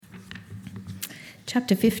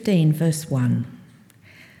Chapter 15, verse 1.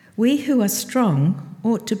 We who are strong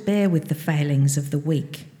ought to bear with the failings of the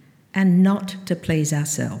weak and not to please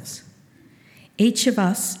ourselves. Each of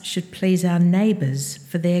us should please our neighbours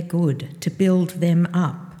for their good, to build them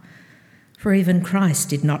up. For even Christ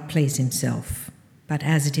did not please himself, but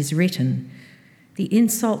as it is written, "The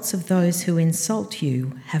insults of those who insult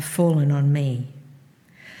you have fallen on me."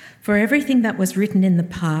 For everything that was written in the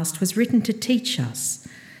past was written to teach us,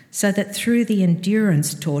 so that through the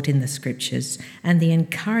endurance taught in the Scriptures and the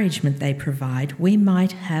encouragement they provide, we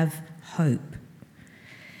might have hope.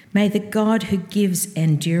 May the God who gives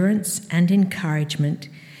endurance and encouragement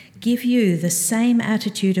give you the same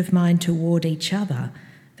attitude of mind toward each other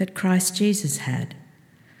that Christ Jesus had,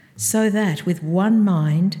 so that with one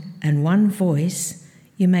mind and one voice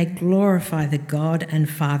you may glorify the God and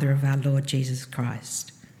Father of our Lord Jesus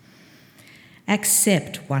Christ.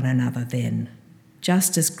 Accept one another then,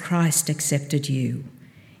 just as Christ accepted you,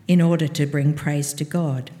 in order to bring praise to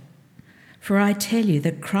God. For I tell you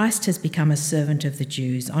that Christ has become a servant of the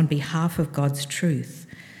Jews on behalf of God's truth,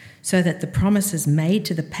 so that the promises made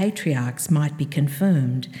to the patriarchs might be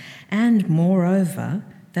confirmed, and moreover,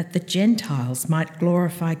 that the Gentiles might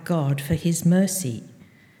glorify God for his mercy.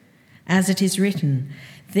 As it is written,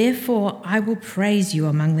 "Therefore I will praise you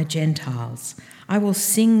among the Gentiles. I will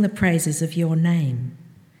sing the praises of your name."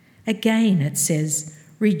 Again it says,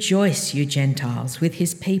 "Rejoice, you Gentiles, with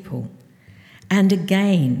his people." And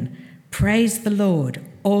again, "Praise the Lord,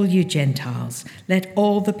 all you Gentiles. Let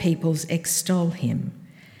all the peoples extol him."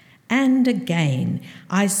 And again,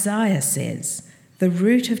 Isaiah says, "The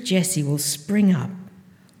root of Jesse will spring up,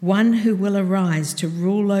 one who will arise to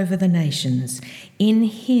rule over the nations. In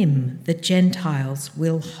him the Gentiles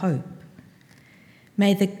will hope."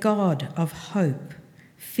 May the God of hope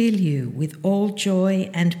fill you with all joy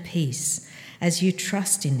and peace as you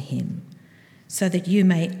trust in him, so that you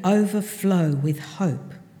may overflow with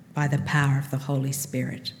hope by the power of the Holy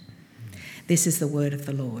Spirit. This is the word of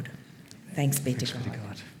the Lord. Thanks be to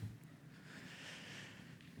God.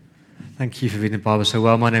 Thank you for reading the Bible so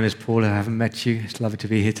well. My name is Paul. I haven't met you. It's lovely to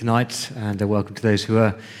be here tonight, and welcome to those who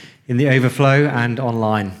are in the overflow and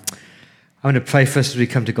online. I'm going to pray first as we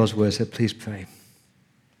come to God's word, so please pray.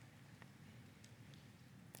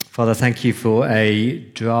 Father, thank you for a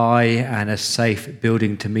dry and a safe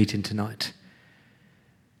building to meet in tonight.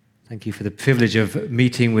 Thank you for the privilege of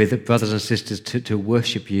meeting with brothers and sisters to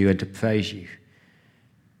worship you and to praise you.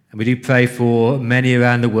 And we do pray for many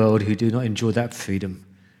around the world who do not enjoy that freedom.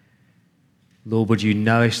 Lord, would you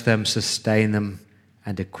nourish them, sustain them,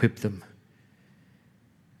 and equip them?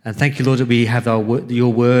 And thank you, Lord, that we have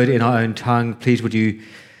your word in our own tongue. Please, would you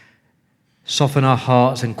soften our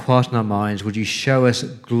hearts and quieten our minds? Would you show us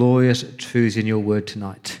glorious truths in your word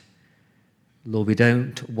tonight? Lord, we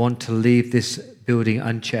don't want to leave this building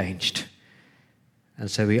unchanged. And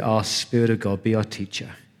so we ask, Spirit of God, be our teacher.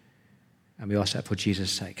 And we ask that for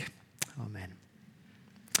Jesus' sake. Amen.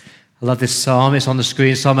 I love this psalm. It's on the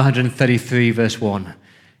screen, Psalm 133, verse 1.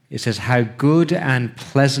 It says, "How good and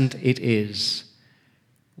pleasant it is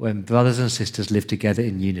when brothers and sisters live together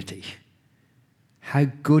in unity." How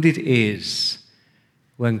good it is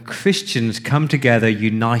when Christians come together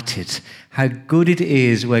united. How good it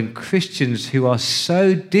is when Christians who are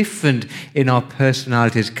so different in our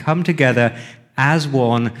personalities come together as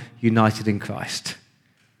one, united in Christ.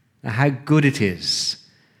 Now, how good it is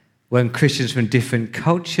when Christians from different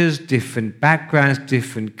cultures, different backgrounds,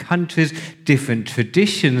 different countries, different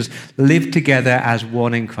traditions live together as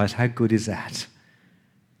one in Christ. How good is that?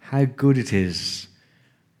 How good it is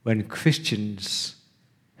when Christians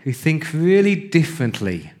who think really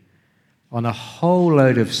differently on a whole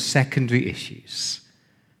load of secondary issues,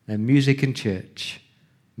 music in church,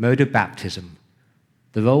 mode of baptism,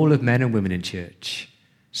 the role of men and women in church,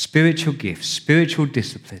 spiritual gifts, spiritual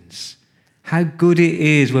disciplines. How good it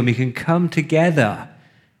is when we can come together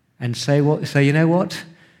and say, you know what?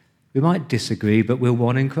 We might disagree, but we're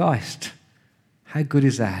one in Christ. How good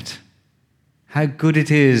is that? How good it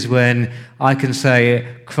is when I can say,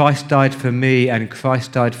 Christ died for me and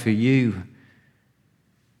Christ died for you.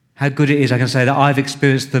 How good it is I can say that I've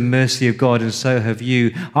experienced the mercy of God and so have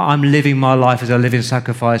you. I'm living my life as a living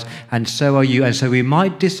sacrifice and so are you. And so we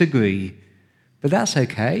might disagree, but that's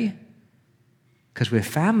okay because we're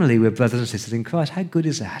family, we're brothers and sisters in Christ. How good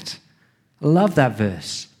is that? I love that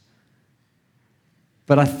verse.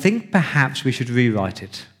 But I think perhaps we should rewrite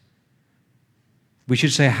it. We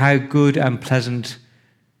should say how good and pleasant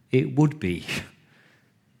it would be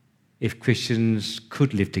if Christians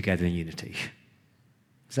could live together in unity.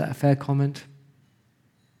 Is that a fair comment?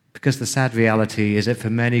 Because the sad reality is that for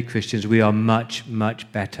many Christians, we are much,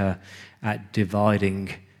 much better at dividing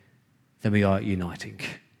than we are at uniting.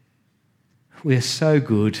 We are so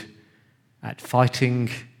good at fighting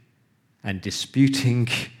and disputing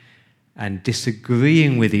and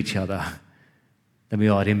disagreeing with each other than we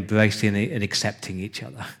are at embracing and accepting each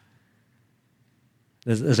other.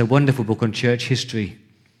 There's a wonderful book on church history.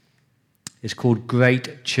 It's called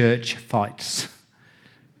Great Church Fights.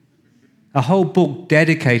 A whole book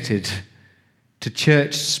dedicated to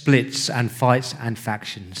church splits and fights and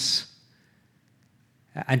factions.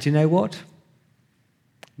 And you know what?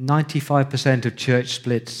 95% of church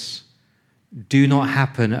splits do not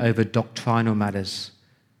happen over doctrinal matters.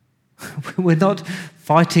 We're not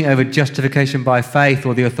fighting over justification by faith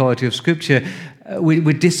or the authority of Scripture.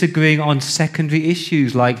 We're disagreeing on secondary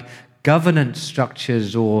issues like governance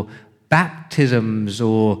structures or baptisms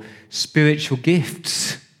or spiritual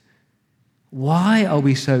gifts. Why are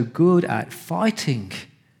we so good at fighting?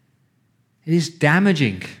 It is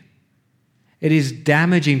damaging. It is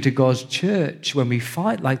damaging to God's church when we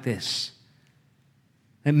fight like this.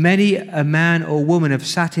 And many a man or woman have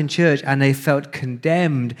sat in church and they felt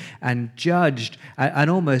condemned and judged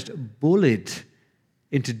and almost bullied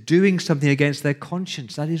into doing something against their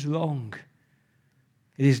conscience. That is wrong.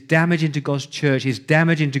 It is damaging to God's church. It is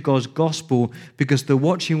damaging to God's gospel because the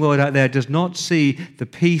watching world out there does not see the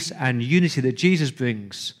peace and unity that Jesus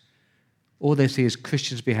brings. All they see is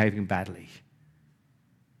Christians behaving badly.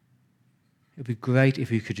 It would be great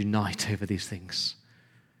if we could unite over these things.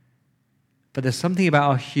 But there's something about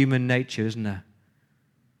our human nature, isn't there?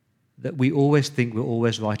 That we always think we're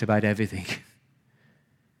always right about everything.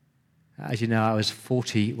 As you know, I was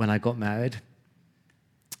 40 when I got married.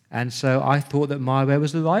 And so I thought that my way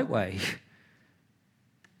was the right way.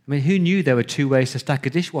 I mean, who knew there were two ways to stack a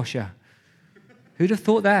dishwasher? Who'd have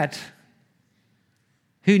thought that?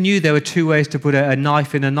 Who knew there were two ways to put a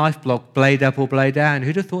knife in a knife block, blade up or blade down?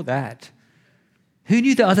 Who'd have thought that? Who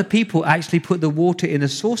knew that other people actually put the water in a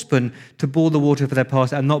saucepan to boil the water for their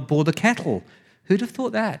pasta and not boil the kettle? Who'd have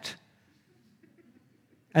thought that?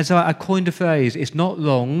 And so I coined a phrase, it's not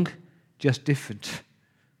wrong, just different.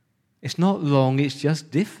 It's not wrong, it's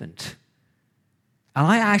just different. And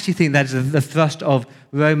I actually think that's the thrust of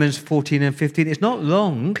Romans 14 and 15. It's not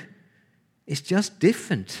wrong, it's just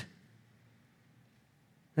different.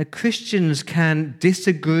 Now, Christians can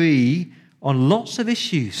disagree on lots of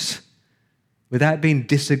issues without being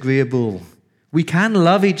disagreeable. We can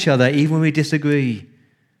love each other even when we disagree.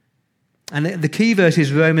 And the key verse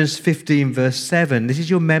is Romans 15, verse 7. This is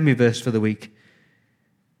your memory verse for the week.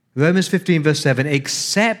 Romans 15, verse 7.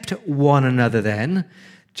 Accept one another then,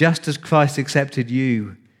 just as Christ accepted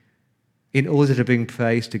you, in order to bring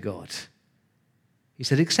praise to God. He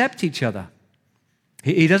said, accept each other.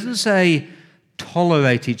 He doesn't say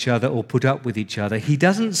tolerate each other or put up with each other. He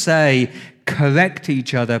doesn't say correct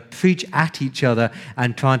each other, preach at each other,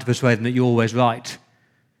 and trying to persuade them that you're always right.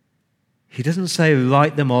 He doesn't say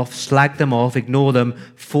write them off, slag them off, ignore them,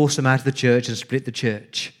 force them out of the church and split the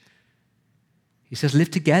church. He says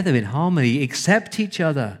live together in harmony, accept each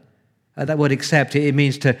other. That word accept, it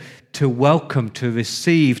means to welcome, to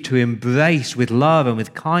receive, to embrace with love and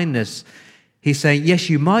with kindness. He's saying, yes,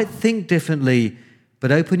 you might think differently,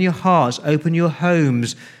 but open your hearts, open your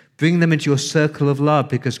homes, bring them into your circle of love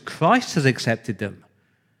because Christ has accepted them.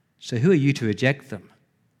 So who are you to reject them?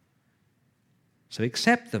 So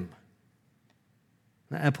accept them.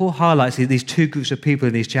 And Paul highlights these two groups of people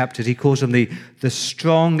in these chapters. He calls them the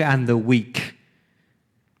strong and the weak.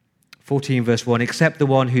 14 verse 1, accept the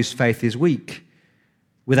one whose faith is weak,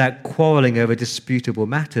 without quarreling over disputable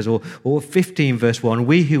matters. Or 15 verse 1,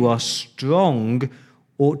 we who are strong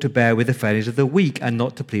ought to bear with the failings of the weak and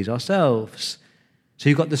not to please ourselves. So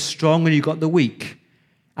you've got the strong and you've got the weak.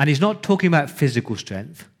 And he's not talking about physical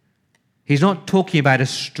strength. He's not talking about a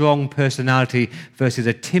strong personality versus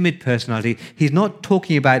a timid personality. He's not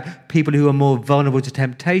talking about people who are more vulnerable to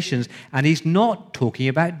temptations. And he's not talking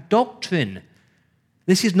about doctrine.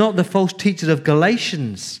 This is not the false teachers of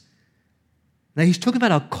Galatians. Now, he's talking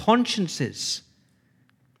about our consciences.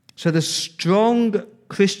 So the strong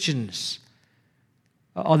Christians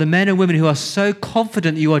are the men and women who are so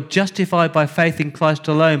confident that you are justified by faith in Christ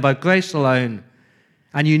alone, by grace alone,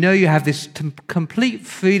 and you know you have this complete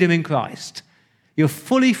freedom in Christ. You're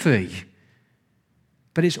fully free.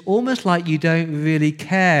 But it's almost like you don't really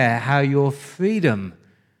care how your freedom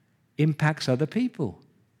impacts other people.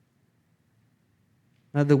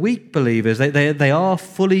 Now, the weak believers, they are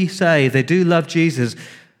fully saved, they do love Jesus,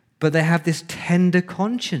 but they have this tender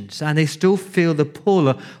conscience and they still feel the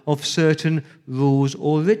pull of certain rules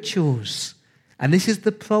or rituals. And this is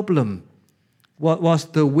the problem.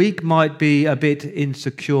 Whilst the weak might be a bit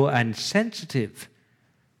insecure and sensitive,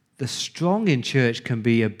 the strong in church can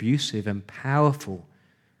be abusive and powerful,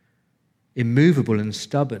 immovable and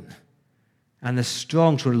stubborn. And the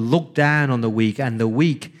strong sort of look down on the weak, and the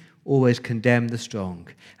weak always condemn the strong.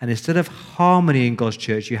 And instead of harmony in God's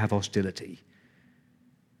church, you have hostility.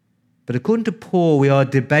 But according to Paul, we are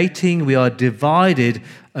debating, we are divided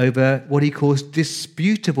over what he calls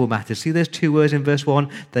disputable matters. See, there's two words in verse 1.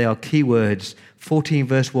 They are key words. 14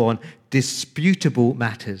 verse 1, disputable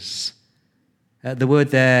matters. The word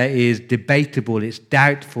there is debatable, it's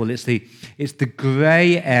doubtful, it's the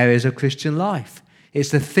grey areas of Christian life. It's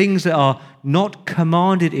the things that are not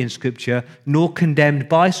commanded in Scripture nor condemned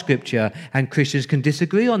by Scripture, and Christians can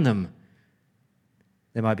disagree on them.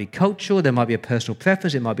 There might be cultural, there might be a personal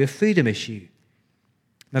preference, it might be a freedom issue.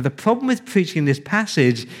 Now, the problem with preaching this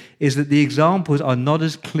passage is that the examples are not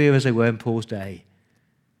as clear as they were in Paul's day.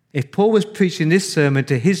 If Paul was preaching this sermon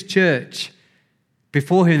to his church,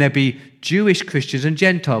 before him there'd be Jewish Christians and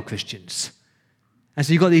Gentile Christians. And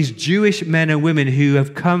so you've got these Jewish men and women who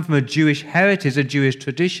have come from a Jewish heritage, a Jewish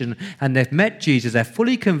tradition, and they've met Jesus, they're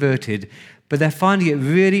fully converted, but they're finding it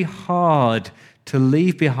really hard to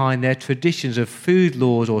leave behind their traditions of food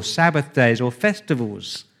laws or Sabbath days or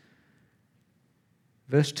festivals.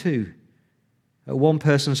 Verse 2, one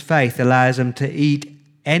person's faith allows them to eat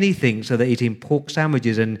anything, so they're eating pork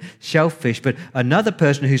sandwiches and shellfish, but another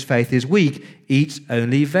person whose faith is weak eats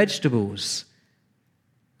only vegetables.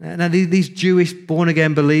 Now, these Jewish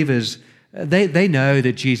born-again believers, they know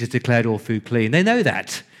that Jesus declared all food clean. They know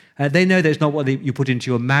that. They know that it's not what you put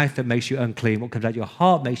into your mouth that makes you unclean. What comes out your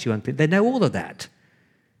heart makes you unclean. They know all of that.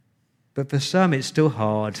 But for some, it's still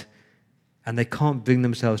hard, and they can't bring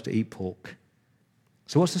themselves to eat pork.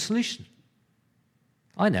 So what's the solution?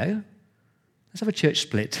 I know. Let's have a church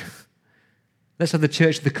split. Let's have the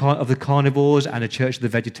church of the carnivores and a church of the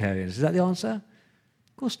vegetarians. Is that the answer?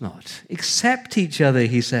 Of course not. Accept each other,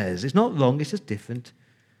 he says. It's not wrong, it's just different.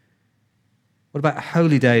 What about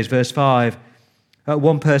holy days? Verse 5.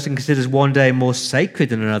 One person considers one day more sacred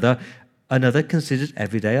than another. Another considers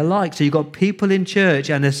every day alike. So you've got people in church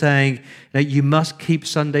and they're saying, you must keep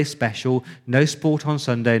Sunday special, no sport on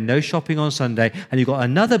Sunday, no shopping on Sunday. And you've got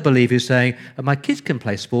another believer who's saying, my kids can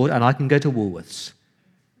play sport and I can go to Woolworths.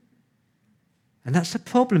 And that's the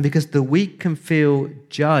problem, because the weak can feel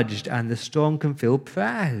judged and the strong can feel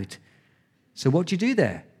proud. So what do you do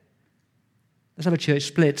there? Let's have a church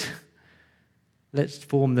split. Let's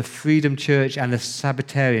form the Freedom Church and the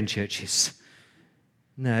Sabbatarian churches.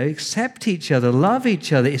 No, accept each other, love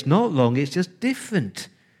each other. It's not wrong, it's just different.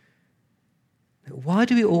 Why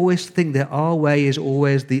do we always think that our way is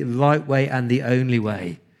always the right way and the only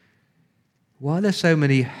way? Why are there so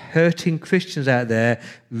many hurting Christians out there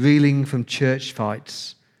reeling from church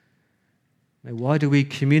fights? Why do we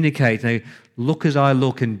communicate? Look as I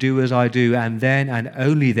look and do as I do, and then and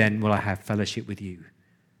only then will I have fellowship with you.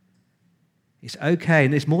 It's okay,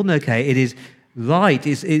 and it's more than okay. It is right,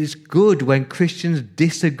 it is good when Christians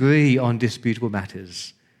disagree on disputable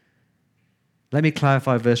matters. Let me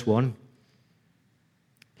clarify verse 1.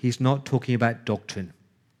 He's not talking about doctrine.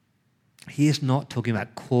 He is not talking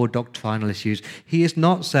about core doctrinal issues. He is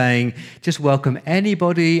not saying just welcome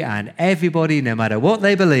anybody and everybody no matter what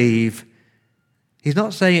they believe. He's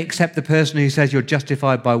not saying accept the person who says you're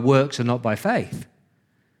justified by works and not by faith.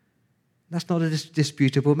 That's not a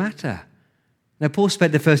disputable matter. Now, Paul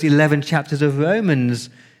spent the first 11 chapters of Romans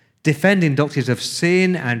defending doctrines of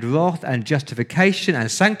sin and wrath and justification and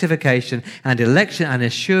sanctification and election and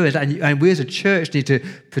assurance. And we as a church need to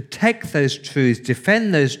protect those truths,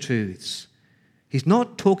 defend those truths. He's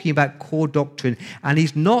not talking about core doctrine, and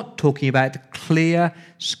he's not talking about clear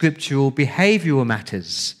scriptural behavioral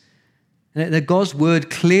matters. And God's word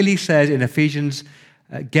clearly says in Ephesians,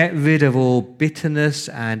 get rid of all bitterness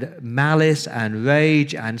and malice and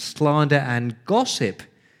rage and slander and gossip.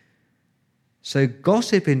 So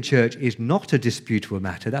gossip in church is not a disputable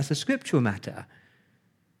matter. That's a scriptural matter.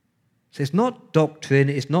 So it's not doctrine.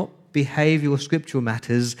 It's not behavioral scriptural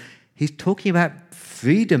matters. He's talking about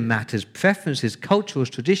freedom matters, preferences, cultural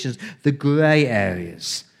traditions, the grey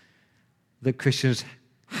areas that Christians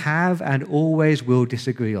have and always will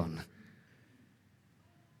disagree on.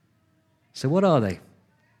 So what are they?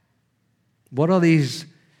 What are these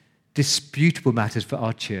disputable matters for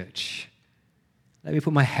our church? Let me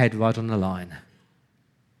put my head right on the line.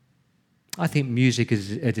 I think music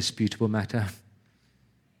is a disputable matter.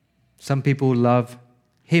 Some people love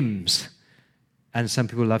hymns, and some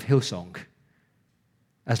people love Hillsong.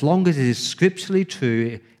 As long as it is scripturally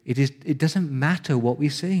true, it doesn't matter what we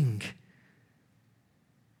sing.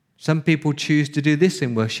 Some people choose to do this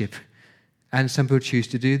in worship. And some people choose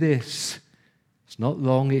to do this. It's not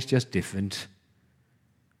wrong, it's just different.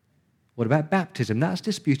 What about baptism? That's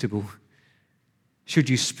disputable. Should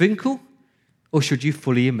you sprinkle or should you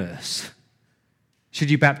fully immerse? Should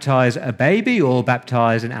you baptize a baby or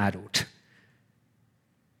baptize an adult?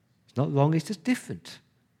 It's not wrong, it's just different.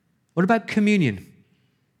 What about communion?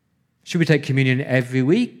 Should we take communion every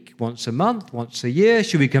week, once a month, once a year?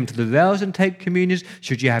 Should we come to the rails and take communions?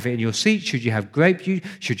 Should you have it in your seat? Should you have grape juice?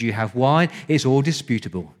 Should you have wine? It's all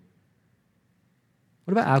disputable.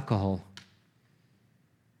 What about alcohol?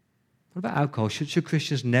 What about alcohol? Should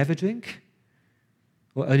Christians never drink?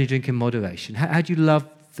 Or only drink in moderation? How do you love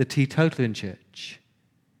the teetotaler in church?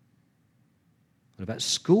 What about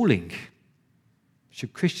schooling?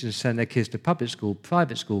 Should Christians send their kids to public school,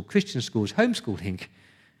 private school, Christian schools, homeschooling?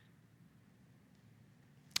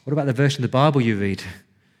 What about the version of the Bible you read?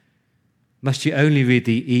 Must you only read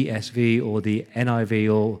the ESV or the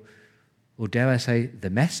NIV or dare I say, the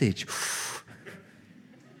Message?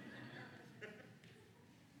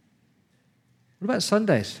 What about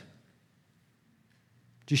Sundays?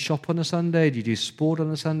 Do you shop on a Sunday? Do you do sport on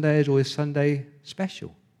a Sunday? Or is Sunday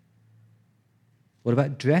special? What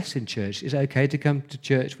about dress in church? Is it okay to come to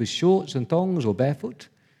church with shorts and thongs or barefoot?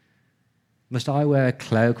 Must I wear a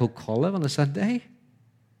clerical collar on a Sunday?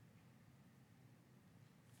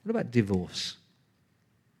 What about divorce?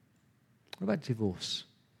 What about divorce?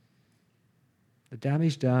 The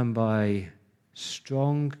damage done by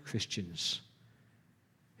strong Christians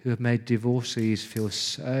who have made divorcees feel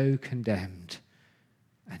so condemned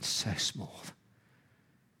and so small.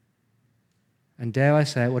 And dare I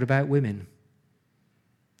say it, what about women?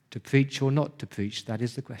 To preach or not to preach, that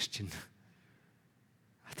is the question.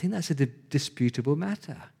 I think that's a disputable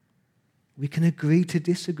matter. We can agree to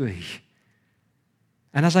disagree.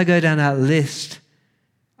 And as I go down that list,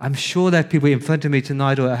 I'm sure there are people in front of me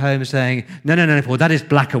tonight or at home saying, no, Paul, that is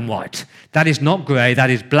black and white. That is not grey, that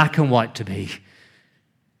is black and white to me.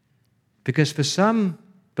 Because for some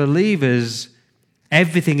believers,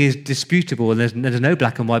 everything is disputable and there's no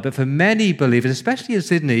black and white. But for many believers, especially in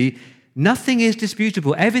Sydney, nothing is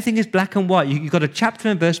disputable. Everything is black and white. You've got a chapter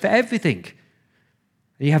and verse for everything.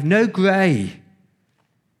 And you have no grey.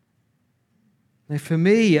 Now, for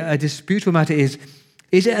me, a disputable matter is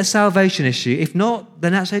it a salvation issue? If not,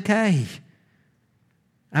 then that's okay.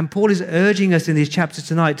 And Paul is urging us in these chapters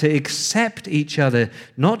tonight to accept each other,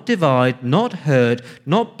 not divide, not hurt,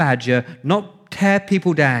 not badger, not tear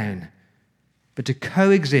people down, but to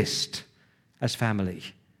coexist as family.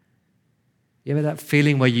 You ever that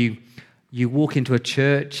feeling where you walk into a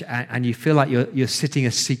church and you feel like you're sitting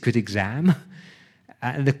a secret exam?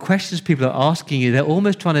 And the questions people are asking you, they're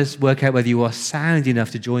almost trying to work out whether you are sound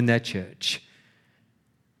enough to join their church.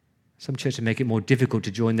 Some churches make it more difficult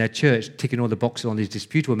to join their church, ticking all the boxes on these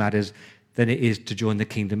disputable matters, than it is to join the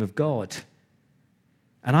kingdom of God.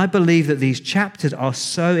 And I believe that these chapters are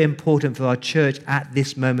so important for our church at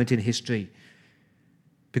this moment in history,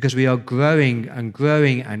 because we are growing and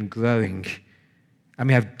growing and growing. And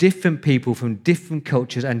we have different people from different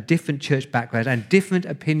cultures and different church backgrounds and different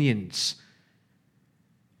opinions.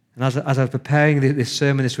 And as I was preparing this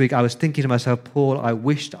sermon this week, I was thinking to myself, Paul, I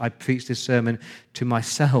wished I preached this sermon to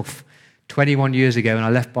myself 21 years ago when I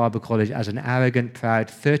left Bible college as an arrogant, proud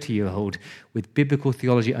 30-year-old with biblical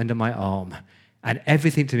theology under my arm. And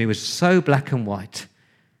everything to me was so black and white.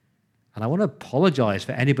 And I want to apologize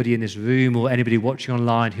for anybody in this room or anybody watching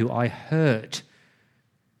online who I hurt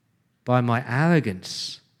by my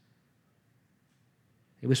arrogance.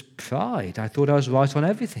 It was pride. I thought I was right on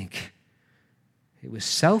everything. It was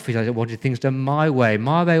selfish. I wanted things done my way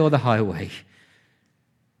or the highway.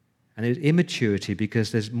 And it was immaturity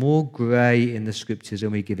because there's more grey in the scriptures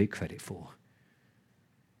than we give it credit for.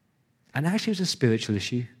 And actually it was a spiritual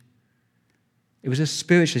issue. It was a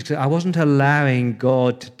spiritual issue because I wasn't allowing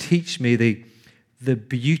God to teach me the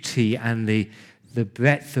beauty and the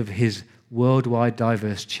breadth of his worldwide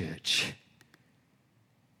diverse church.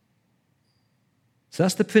 So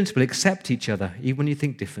that's the principle. Accept each other, even when you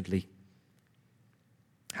think differently.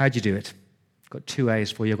 How do you do it? I've got 2 A's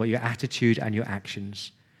for you. I've got your attitude and your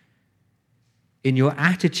actions. In your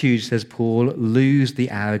attitude, says Paul, lose the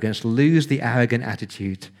arrogance, lose the arrogant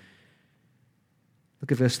attitude.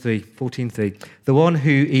 Look at verse 3, 14:3. The one who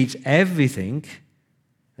eats everything,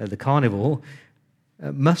 the carnivore,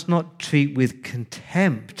 must not treat with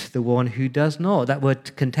contempt the one who does not. That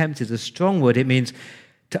word contempt is a strong word. It means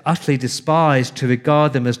to utterly despise, to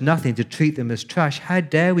regard them as nothing, to treat them as trash. How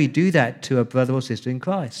dare we do that to a brother or sister in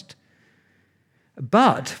Christ?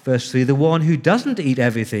 But, verse 3, the one who doesn't eat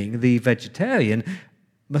everything, the vegetarian,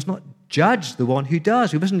 must not judge the one who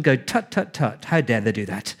does. We mustn't go, tut, tut, tut, how dare they do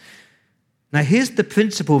that? Now here's the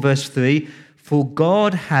principle, verse 3, for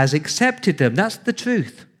God has accepted them. That's the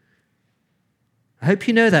truth. I hope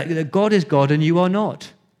you know that God is God and you are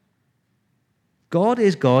not. God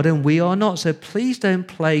is God and we are not. So please don't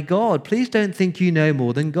play God. Please don't think you know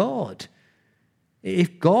more than God.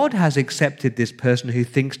 If God has accepted this person who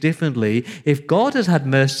thinks differently, if God has had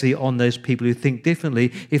mercy on those people who think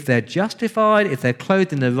differently, if they're justified, if they're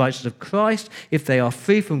clothed in the righteousness of Christ, if they are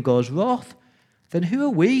free from God's wrath, then who are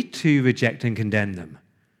we to reject and condemn them?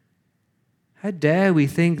 How dare we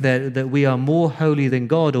think that we are more holy than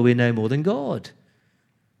God or we know more than God?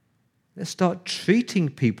 Let's start treating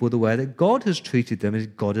people the way that God has treated them,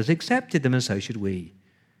 and God has accepted them, and so should we.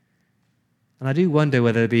 And I do wonder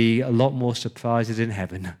whether there'll be a lot more surprises in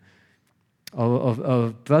heaven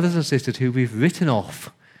of brothers and sisters who we've written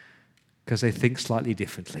off because they think slightly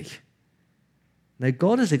differently. No,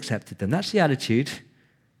 God has accepted them. That's the attitude.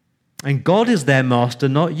 And God is their master,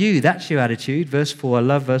 not you. That's your attitude. Verse 4, I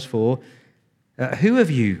love verse 4. Who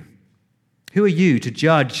are you to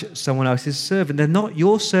judge someone else's servant? They're not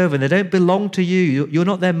your servant. They don't belong to you. You're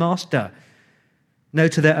not their master. No,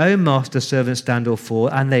 to their own master servants stand or fall,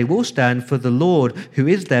 and they will stand, for the Lord, who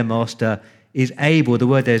is their master, is able, the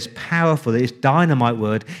word there is powerful, it's dynamite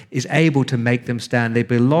word, is able to make them stand. They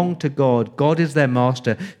belong to God. God is their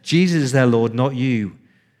master. Jesus is their Lord, not you.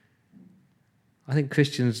 I think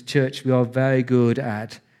Christians, church, we are very good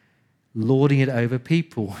at lording it over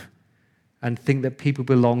people and think that people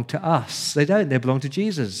belong to us. They don't. They belong to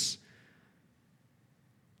Jesus.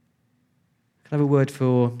 Can I have a word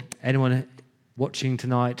for anyone watching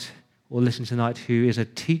tonight or listening tonight who is a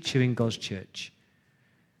teacher in God's church?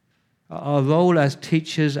 Our role as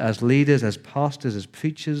teachers, as leaders, as pastors, as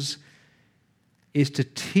preachers is to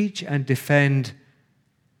teach and defend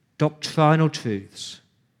doctrinal truths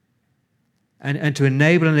and to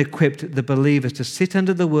enable and equip the believers to sit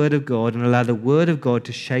under the Word of God and allow the Word of God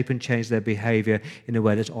to shape and change their behavior in a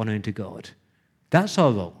way that's honoring to God. That's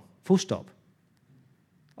our role, full stop.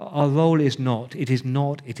 Our role is not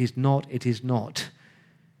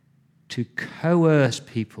to coerce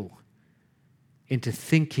people into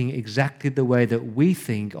thinking exactly the way that we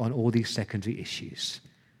think on all these secondary issues.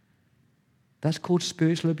 That's called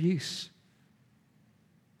spiritual abuse.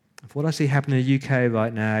 If what I see happening in the UK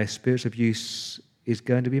right now, spiritual abuse is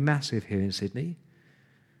going to be massive here in Sydney.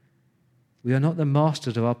 We are not the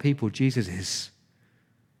masters of our people, Jesus is.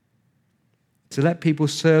 To let people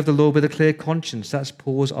serve the Lord with a clear conscience, that's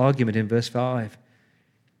Paul's argument in verse 5.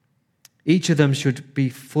 Each of them should be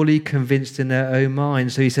fully convinced in their own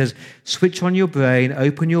mind. So he says, switch on your brain,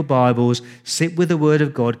 open your Bibles, sit with the Word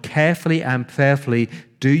of God carefully and prayerfully,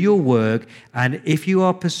 do your work, and if you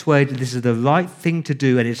are persuaded this is the right thing to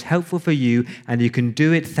do and it's helpful for you and you can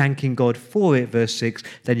do it thanking God for it, verse 6,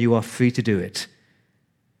 then you are free to do it.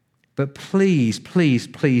 But please, please,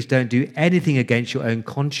 please don't do anything against your own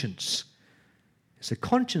conscience. It's a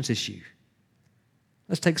conscience issue.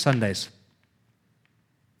 Let's take Sundays.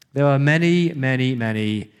 There are many, many,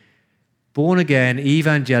 many born-again,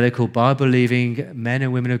 evangelical, Bible-believing men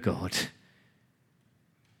and women of God,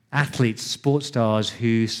 athletes, sports stars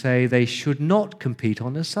who say they should not compete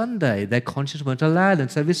on a Sunday. Their conscience won't allow them,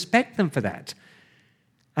 so respect them for that.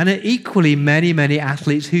 And there are equally many, many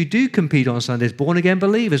athletes who do compete on Sundays, born-again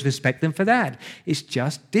believers, respect them for that. It's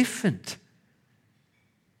just different.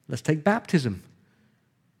 Let's take baptism.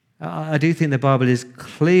 I do think the Bible is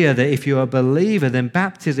clear that if you're a believer, then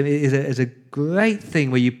baptism is a great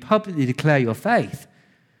thing where you publicly declare your faith.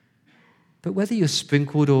 But whether you're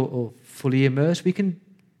sprinkled or fully immersed, we can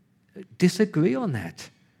disagree on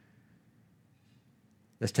that.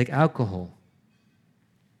 Let's take alcohol.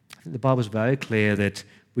 I think the Bible's very clear that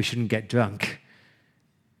we shouldn't get drunk.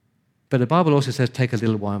 But the Bible also says take a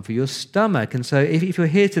little wine for your stomach. And so if you're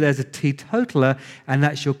here today as a teetotaler and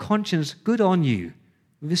that's your conscience, good on you.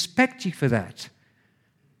 Respect you for that.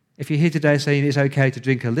 If you're here today saying it's okay to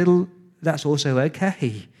drink a little, that's also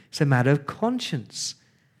okay. It's a matter of conscience.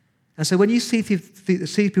 And so when you see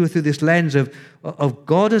people through this lens of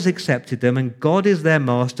God has accepted them and God is their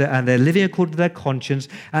master and they're living according to their conscience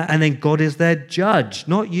and then God is their judge,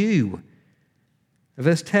 not you.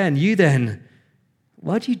 Verse 10, you then,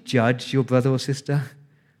 why do you judge your brother or sister?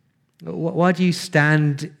 Why do you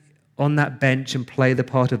stand on that bench and play the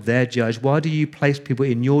part of their judge? Why do you place people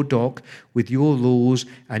in your dock with your rules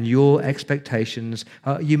and your expectations?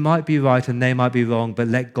 You might be right and they might be wrong, but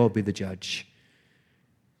let God be the judge.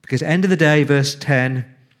 Because at the end of the day, verse 10,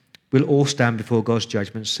 we'll all stand before God's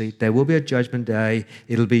judgment seat. There will be a judgment day.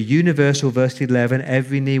 It'll be universal, verse 11.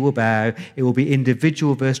 Every knee will bow. It will be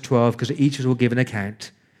individual, verse 12, because each of us will give an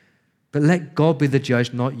account. But let God be the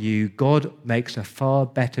judge, not you. God makes a far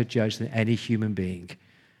better judge than any human being.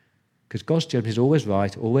 Because God's judgment is always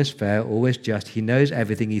right, always fair, always just. He knows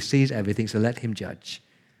everything, he sees everything, so let him judge.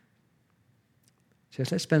 So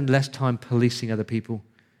let's spend less time policing other people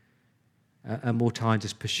and more time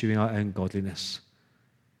just pursuing our own godliness.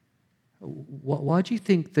 Why do you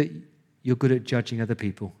think that you're good at judging other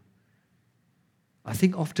people? I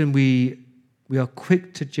think often we are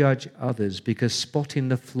quick to judge others because spotting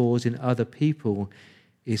the flaws in other people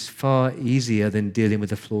is far easier than dealing with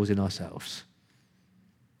the flaws in ourselves.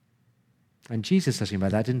 And Jesus was talking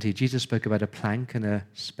about that, didn't he? Jesus spoke about a plank and a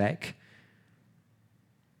speck.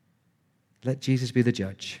 Let Jesus be the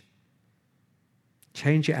judge.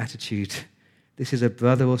 Change your attitude. This is a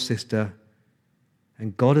brother or sister,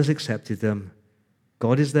 and God has accepted them.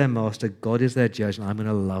 God is their master. God is their judge, and I'm going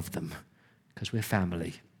to love them because we're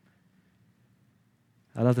family.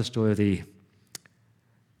 I love the story of the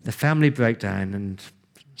family breakdown, and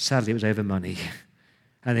sadly it was over money.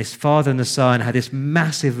 And this father and the son had this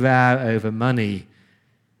massive row over money.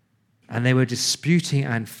 And they were disputing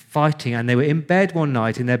and fighting, and they were in bed one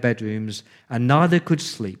night in their bedrooms, and neither could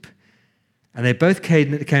sleep. And they both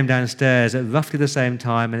came downstairs at roughly the same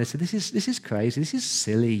time, and they said, this is crazy, this is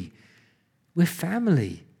silly. We're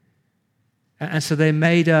family. And so they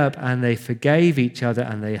made up, and they forgave each other,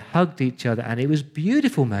 and they hugged each other, and it was a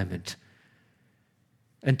beautiful moment.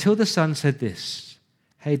 Until the son said this,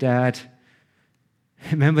 "Hey, Dad,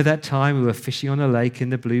 remember that time we were fishing on a lake in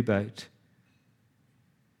the blue boat?"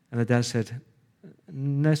 And the dad said,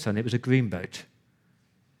 "No, son, it was a green boat."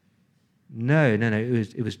 No,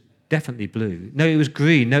 it was definitely blue. No, it was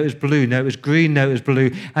green. No, it was blue. No, it was green. No, it was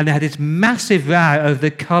blue. And they had this massive row over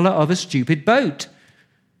the colour of a stupid boat.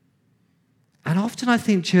 And often I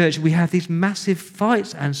think, church, we have these massive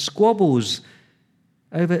fights and squabbles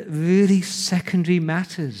over really secondary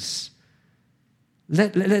matters.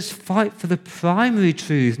 Let's fight for the primary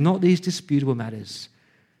truth, not these disputable matters.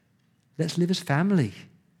 Let's live as family.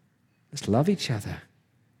 Let's love each other.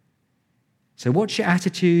 So what's your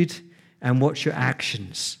attitude and what's your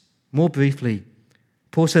actions? More briefly,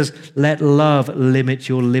 Paul says, let love limit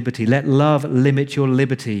your liberty. Let love limit your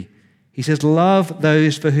liberty. He says, love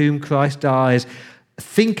those for whom Christ dies.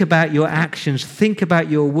 Think about your actions. Think about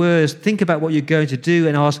your words. Think about what you're going to do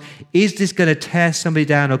and ask, is this going to tear somebody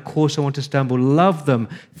down or cause someone to stumble? Love them.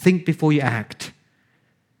 Think before you act.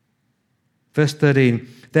 Verse 13,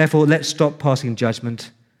 therefore, let's stop passing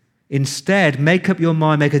judgment. Instead, make up your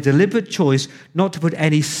mind, make a deliberate choice not to put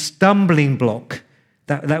any stumbling block.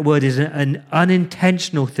 That word is an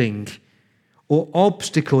unintentional thing. Or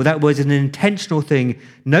obstacle, that word is an intentional thing.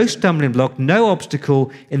 No stumbling block, no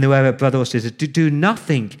obstacle in the way of a brother or sister. Do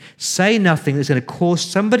nothing, say nothing that's going to cause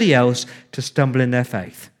somebody else to stumble in their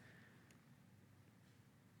faith.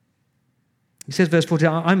 He says, verse 14,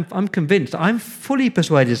 I'm convinced, I'm fully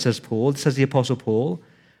persuaded, says the Apostle Paul,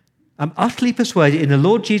 I'm utterly persuaded in the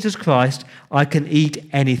Lord Jesus Christ I can eat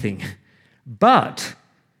anything. But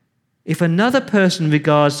if another person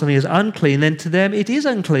regards something as unclean, then to them it is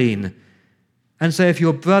unclean. And so if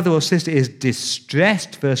your brother or sister is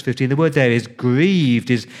distressed, verse 15, the word there is grieved,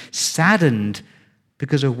 is saddened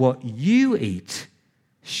because of what you eat,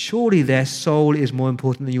 surely their soul is more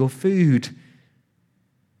important than your food.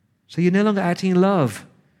 So you're no longer acting in love.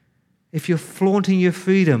 If you're flaunting your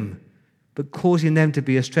freedom but causing them to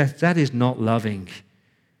be distressed, that is not loving.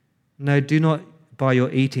 No, do not by your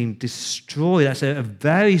eating destroy. That's a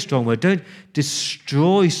very strong word. Don't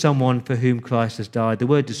destroy someone for whom Christ has died. The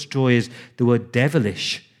word destroy is the word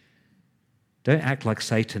devilish. Don't act like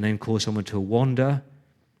Satan and cause someone to wander,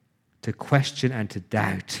 to question and to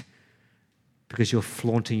doubt because you're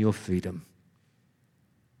flaunting your freedom.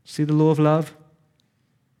 See the law of love?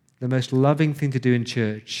 The most loving thing to do in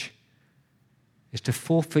church is to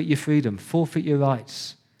forfeit your freedom, forfeit your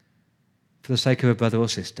rights for the sake of a brother or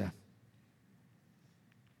sister.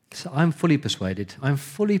 So I'm fully persuaded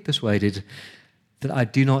that I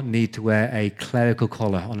do not need to wear a clerical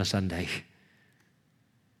collar on a Sunday.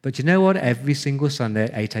 But you know what? Every single Sunday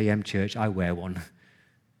at 8 a.m. church, I wear one.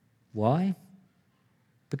 Why?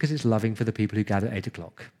 Because it's loving for the people who gather at 8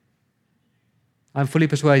 o'clock. I'm fully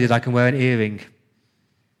persuaded I can wear an earring.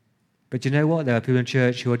 But you know what? There are people in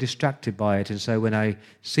church who are distracted by it, and so when I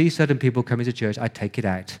see certain people coming to church, I take it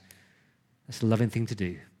out. That's a loving thing to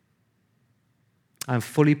do. I'm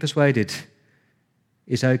fully persuaded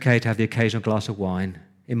it's okay to have the occasional glass of wine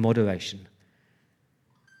in moderation.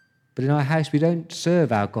 But in our house, we don't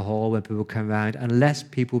serve alcohol when people come around unless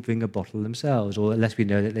people bring a bottle themselves or unless we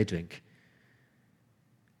know that they drink.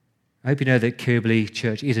 I hope you know that Kirby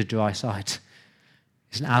Church is a dry site.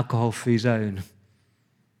 It's an alcohol-free zone.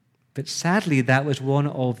 But sadly, that was one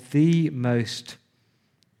of the most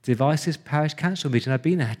divisive parish council meetings I've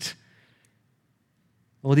been at.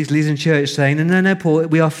 All these leaders in church saying, no, Paul,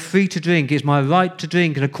 we are free to drink. It's my right to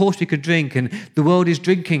drink. And of course we could drink. And the world is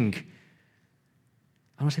drinking.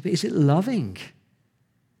 And I said, but is it loving?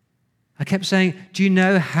 I kept saying, do you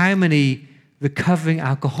know how many recovering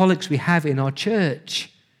alcoholics we have in our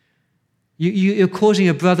church? You're causing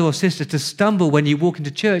a brother or sister to stumble when you walk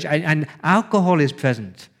into church and alcohol is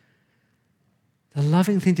present. The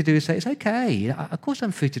loving thing to do is say, it's okay. Of course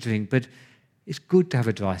I'm free to drink, but it's good to have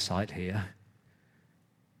a dry site here.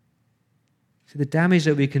 So the damage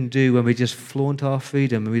that we can do when we just flaunt our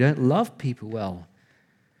freedom and we don't love people well.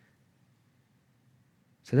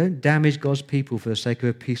 So don't damage God's people for the sake of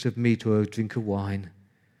a piece of meat or a drink of wine.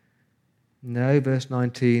 No, verse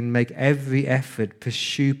 19, make every effort,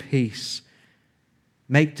 pursue peace.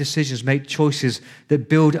 Make decisions, make choices that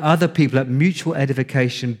build other people up, mutual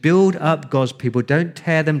edification. Build up God's people. Don't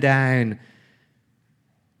tear them down.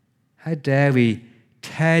 How dare we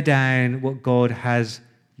tear down what God has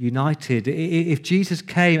united? If Jesus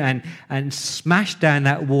came and smashed down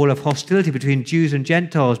that wall of hostility between Jews and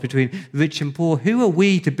Gentiles, between rich and poor, who are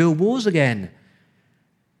we to build walls again?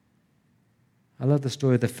 I love the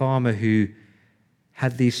story of the farmer who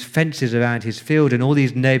had these fences around his field, and all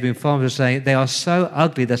these neighbouring farmers were saying, they are so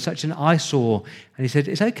ugly, they're such an eyesore. And he said,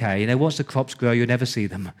 it's okay, once the crops grow, you'll never see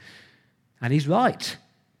them. And he's right.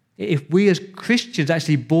 If we as Christians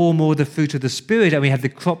actually bore more of the fruit of the Spirit and we have the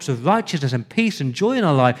crops of righteousness and peace and joy in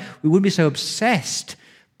our life, we wouldn't be so obsessed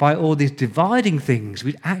by all these dividing things.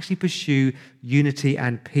 We'd actually pursue unity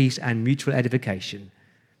and peace and mutual edification.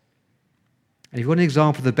 And if you want an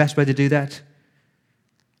example of the best way to do that,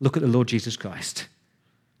 look at the Lord Jesus Christ.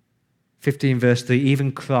 15 verse 3,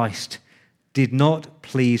 even Christ did not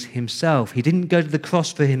please himself. He didn't go to the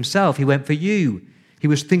cross for himself. He went for you. He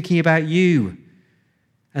was thinking about you.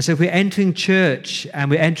 And so if we're entering church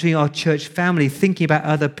and we're entering our church family thinking about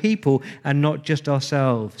other people and not just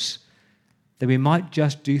ourselves, then we might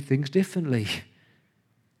just do things differently.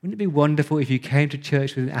 Wouldn't it be wonderful if you came to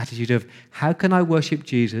church with an attitude of, how can I worship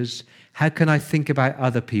Jesus? How can I think about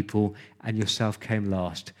other people? And yourself came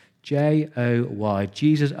last. Joy.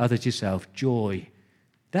 Jesus, others, yourself. Joy.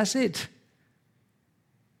 That's it.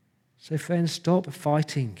 So friends, stop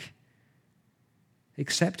fighting.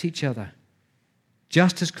 Accept each other.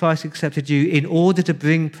 Just as Christ accepted you in order to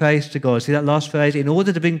bring praise to God. See that last phrase? In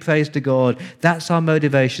order to bring praise to God. That's our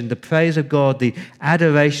motivation. The praise of God, the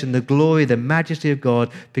adoration, the glory, the majesty of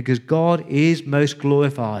God. Because God is most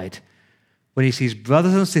glorified when he sees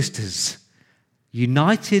brothers and sisters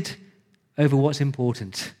united over what's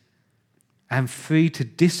important and free to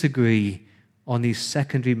disagree on these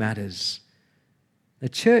secondary matters. The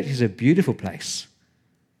church is a beautiful place.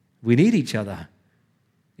 We need each other.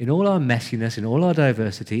 In all our messiness, in all our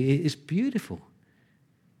diversity, it is beautiful.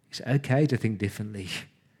 It's okay to think differently.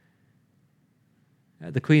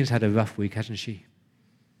 The Queen's had a rough week, hasn't she?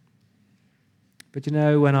 But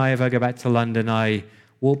when I ever go back to London, I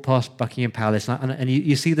walk past Buckingham Palace, and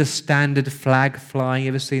you see the standard flag flying. You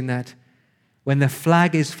ever seen that? When the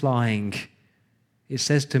flag is flying, it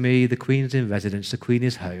says to me, the Queen's in residence, the Queen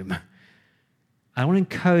is home. I want to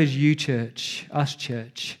encourage you, church, us,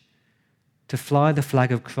 church, to fly the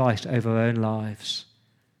flag of Christ over our own lives,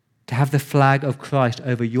 to have the flag of Christ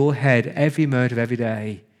over your head every moment of every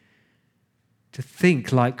day, to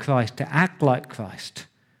think like Christ, to act like Christ.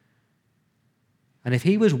 And if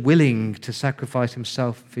he was willing to sacrifice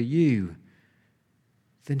himself for you,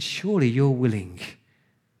 then surely you're willing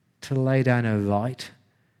to lay down a right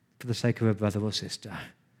for the sake of a brother or sister.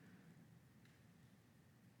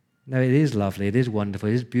 No, it is lovely, it is wonderful,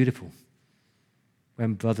 it is beautiful.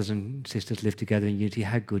 When brothers and sisters live together in unity,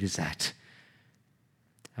 how good is that?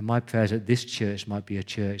 And my prayer is that this church might be a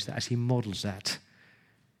church that actually models that.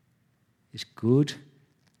 It's good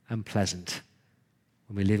and pleasant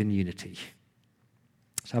when we live in unity.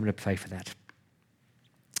 So I'm going to pray for that.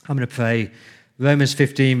 I'm going to pray Romans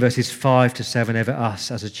 15 verses 5 to 7 over us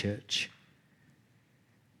as a church.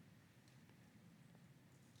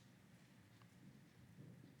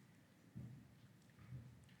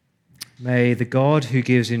 May the God who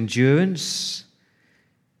gives endurance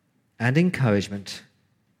and encouragement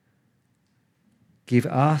give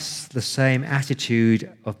us the same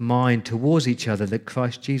attitude of mind towards each other that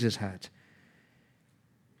Christ Jesus had,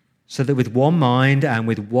 so that with one mind and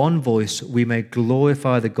with one voice we may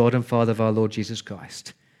glorify the God and Father of our Lord Jesus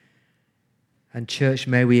Christ. And church,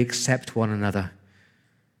 may we accept one another,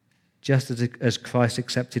 just as Christ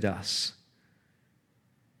accepted us,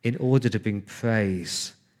 in order to bring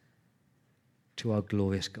praise to our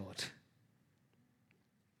glorious God.